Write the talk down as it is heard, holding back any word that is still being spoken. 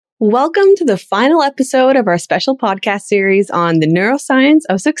Welcome to the final episode of our special podcast series on the neuroscience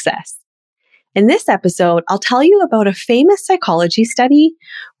of success. In this episode, I'll tell you about a famous psychology study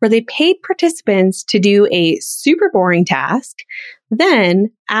where they paid participants to do a super boring task, then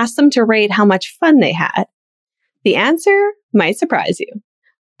asked them to rate how much fun they had. The answer might surprise you.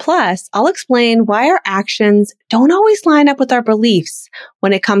 Plus, I'll explain why our actions don't always line up with our beliefs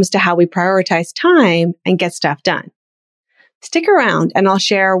when it comes to how we prioritize time and get stuff done. Stick around and I'll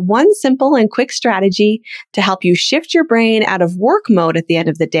share one simple and quick strategy to help you shift your brain out of work mode at the end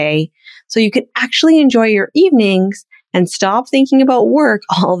of the day so you can actually enjoy your evenings and stop thinking about work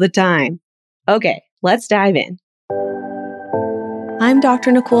all the time. Okay, let's dive in. I'm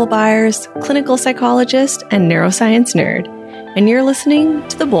Dr. Nicole Byers, clinical psychologist and neuroscience nerd, and you're listening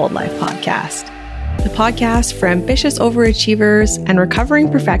to the Bold Life Podcast, the podcast for ambitious overachievers and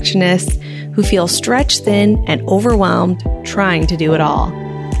recovering perfectionists who feel stretched thin and overwhelmed trying to do it all.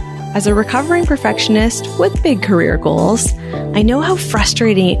 As a recovering perfectionist with big career goals, I know how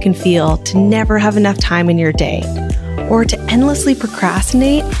frustrating it can feel to never have enough time in your day, or to endlessly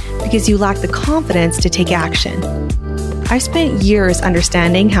procrastinate because you lack the confidence to take action. I've spent years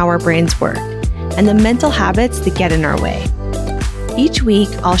understanding how our brains work and the mental habits that get in our way. Each week,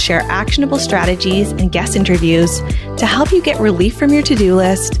 I'll share actionable strategies and guest interviews to help you get relief from your to-do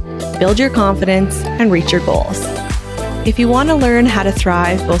list, build your confidence, and reach your goals. If you want to learn how to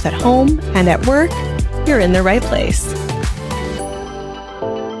thrive both at home and at work, you're in the right place.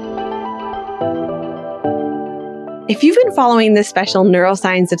 If you've been following this special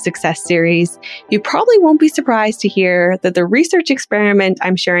Neuroscience of Success series, you probably won't be surprised to hear that the research experiment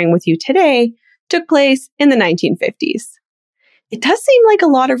I'm sharing with you today took place in the 1950s. It does seem like a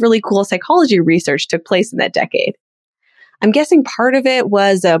lot of really cool psychology research took place in that decade. I'm guessing part of it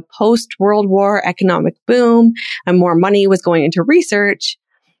was a post-World War economic boom and more money was going into research.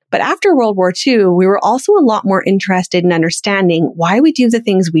 But after World War II, we were also a lot more interested in understanding why we do the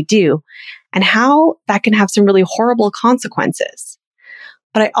things we do and how that can have some really horrible consequences.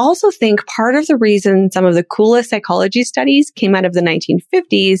 But I also think part of the reason some of the coolest psychology studies came out of the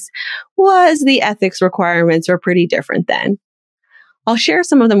 1950s was the ethics requirements were pretty different then. I'll share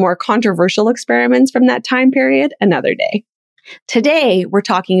some of the more controversial experiments from that time period another day. Today, we're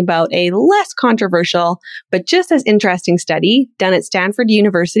talking about a less controversial, but just as interesting study done at Stanford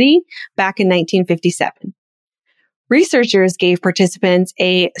University back in 1957. Researchers gave participants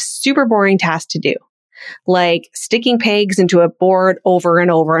a super boring task to do, like sticking pegs into a board over and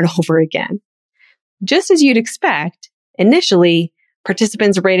over and over again. Just as you'd expect, initially,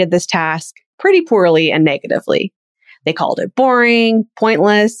 participants rated this task pretty poorly and negatively. They called it boring,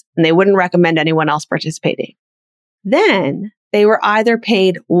 pointless, and they wouldn't recommend anyone else participating. Then they were either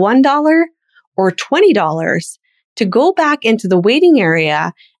paid $1 or $20 to go back into the waiting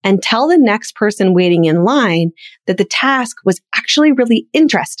area and tell the next person waiting in line that the task was actually really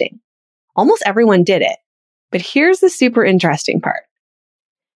interesting. Almost everyone did it. But here's the super interesting part.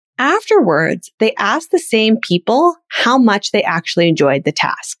 Afterwards, they asked the same people how much they actually enjoyed the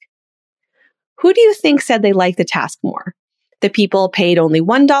task. Who do you think said they liked the task more? The people paid only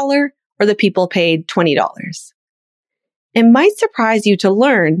 $1 or the people paid $20? It might surprise you to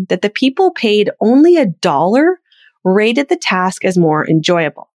learn that the people paid only $1 rated the task as more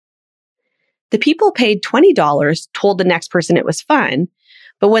enjoyable. The people paid $20 told the next person it was fun,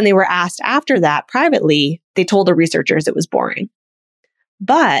 but when they were asked after that privately, they told the researchers it was boring.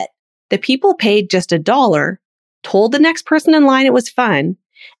 But the people paid just $1 told the next person in line it was fun,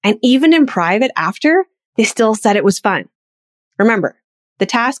 and even in private after, they still said it was fun. Remember, the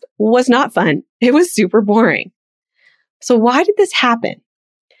task was not fun. It was super boring. So why did this happen?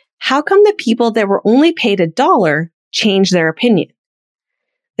 How come the people that were only paid $1 changed their opinion?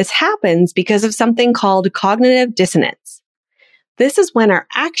 This happens because of something called cognitive dissonance. This is when our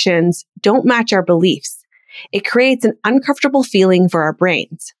actions don't match our beliefs. It creates an uncomfortable feeling for our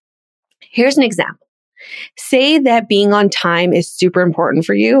brains. Here's an example. Say that being on time is super important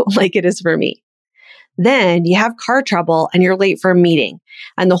for you, like it is for me. Then you have car trouble and you're late for a meeting.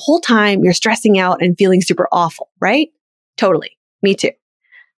 And the whole time you're stressing out and feeling super awful, right? Totally. Me too.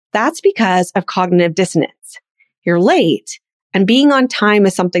 That's because of cognitive dissonance. You're late and being on time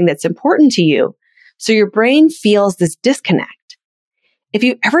is something that's important to you. So your brain feels this disconnect. If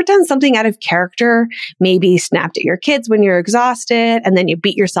you've ever done something out of character, maybe snapped at your kids when you're exhausted and then you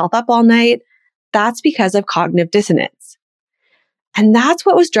beat yourself up all night, that's because of cognitive dissonance. And that's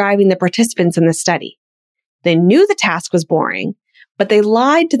what was driving the participants in the study. They knew the task was boring, but they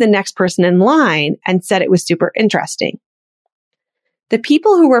lied to the next person in line and said it was super interesting. The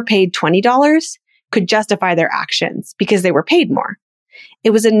people who were paid $20 could justify their actions because they were paid more.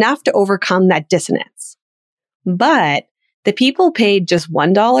 It was enough to overcome that dissonance. But the people paid just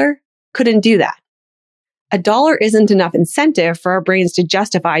 $1 couldn't do that. $1 isn't enough incentive for our brains to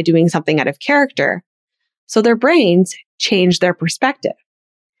justify doing something out of character. So their brains changed their perspective.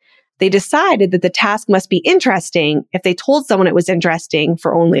 They decided that the task must be interesting if they told someone it was interesting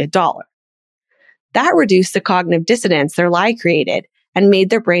for only $1. That reduced the cognitive dissonance their lie created and made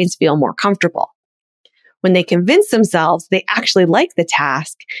their brains feel more comfortable. When they convinced themselves they actually liked the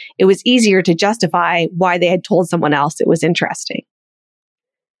task, it was easier to justify why they had told someone else it was interesting.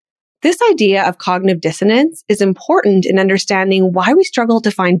 This idea of cognitive dissonance is important in understanding why we struggle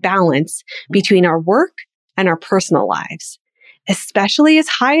to find balance between our work and our personal lives, especially as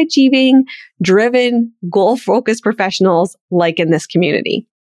high-achieving, driven, goal-focused professionals like in this community.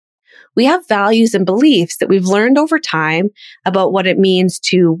 We have values and beliefs that we've learned over time about what it means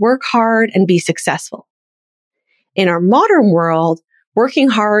to work hard and be successful. In our modern world, working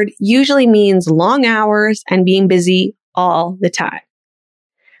hard usually means long hours and being busy all the time.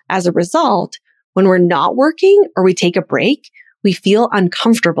 As a result, when we're not working or we take a break, we feel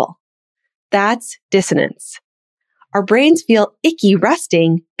uncomfortable. That's dissonance. Our brains feel icky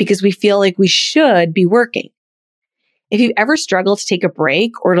resting because we feel like we should be working. If you've ever struggled to take a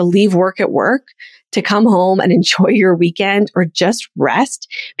break or to leave work at work, to come home and enjoy your weekend or just rest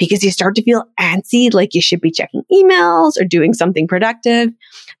because you start to feel antsy, like you should be checking emails or doing something productive,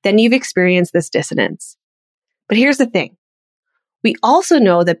 then you've experienced this dissonance. But here's the thing. We also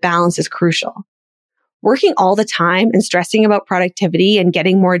know that balance is crucial. Working all the time and stressing about productivity and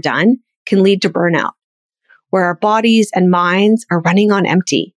getting more done can lead to burnout, where our bodies and minds are running on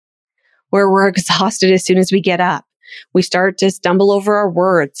empty, where we're exhausted as soon as we get up. We start to stumble over our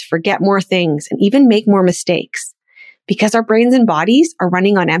words, forget more things, and even make more mistakes because our brains and bodies are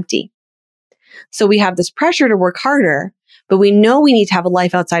running on empty. So we have this pressure to work harder, but we know we need to have a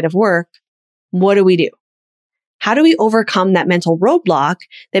life outside of work. What do? How do we overcome that mental roadblock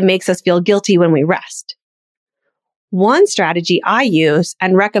that makes us feel guilty when we rest? One strategy I use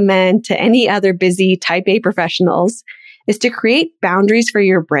and recommend to any other busy type A professionals is to create boundaries for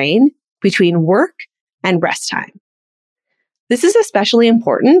your brain between work and rest time. This is especially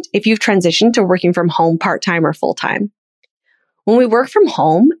important if you've transitioned to working from home part-time or full-time. When we work from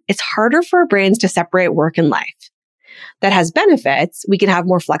home, it's harder for our brains to separate work and life. That has benefits. We can have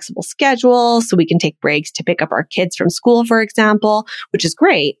more flexible schedules, so we can take breaks to pick up our kids from school, for example, which is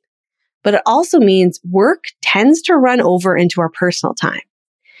great. But it also means work tends to run over into our personal time.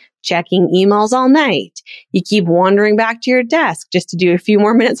 Checking emails all night. You keep wandering back to your desk just to do a few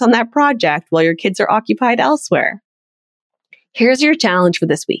more minutes on that project while your kids are occupied elsewhere. Here's your challenge for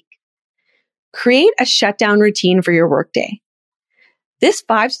this week. Create a shutdown routine for your workday. This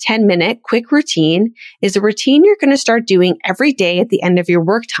 5 to 10 minute quick routine is a routine you're going to start doing every day at the end of your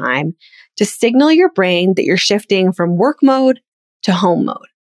work time to signal your brain that you're shifting from work mode to home mode.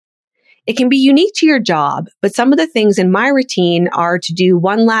 It can be unique to your job, but some of the things in my routine are to do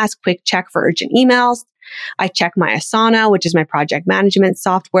one last quick check for urgent emails. I check my Asana, which is my project management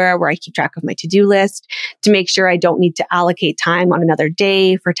software where I keep track of my to-do list to make sure I don't need to allocate time on another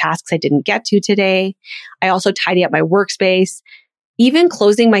day for tasks I didn't get to today. I also tidy up my workspace. Even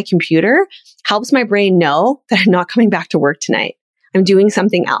closing my computer helps my brain know that I'm not coming back to work tonight. I'm doing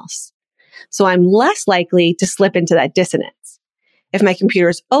something else. So I'm less likely to slip into that dissonance. If my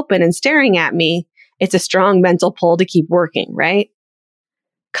computer's open and staring at me, it's a strong mental pull to keep working, right?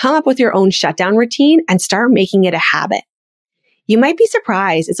 Come up with your own shutdown routine and start making it a habit. You might be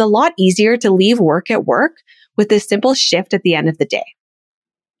surprised. It's a lot easier to leave work at work with this simple shift at the end of the day.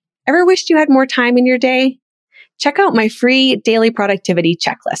 Ever wished you had more time in your day? Check out my free daily productivity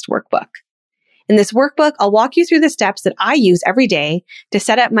checklist workbook. In this workbook, I'll walk you through the steps that I use every day to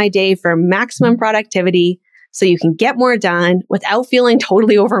set up my day for maximum productivity so you can get more done without feeling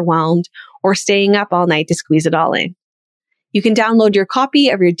totally overwhelmed or staying up all night to squeeze it all in. You can download your copy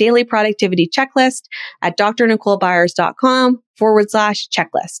of your daily productivity checklist at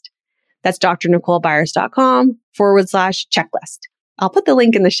drnicolebyers.com/checklist. That's drnicolebyers.com/checklist. I'll put the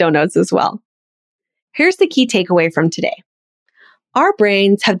link in the show notes as well. Here's the key takeaway from today. Our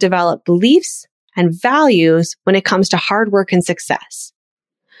brains have developed beliefs and values when it comes to hard work and success.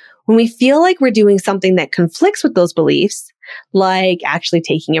 When we feel like we're doing something that conflicts with those beliefs, like actually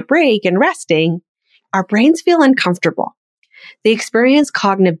taking a break and resting, our brains feel uncomfortable. They experience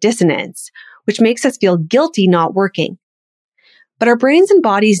cognitive dissonance, which makes us feel guilty not working. But our brains and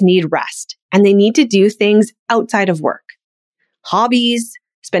bodies need rest, and they need to do things outside of work. Hobbies,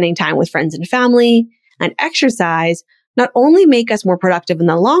 spending time with friends and family, and exercise not only make us more productive in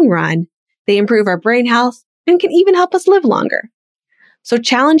the long run, they improve our brain health and can even help us live longer. So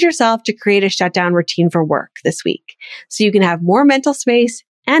challenge yourself to create a shutdown routine for work this week so you can have more mental space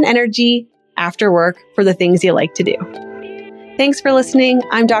and energy after work for the things you like to do. Thanks for listening.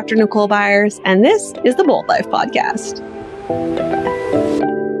 I'm Dr. Nicole Byers, and this is the Bold Life Podcast.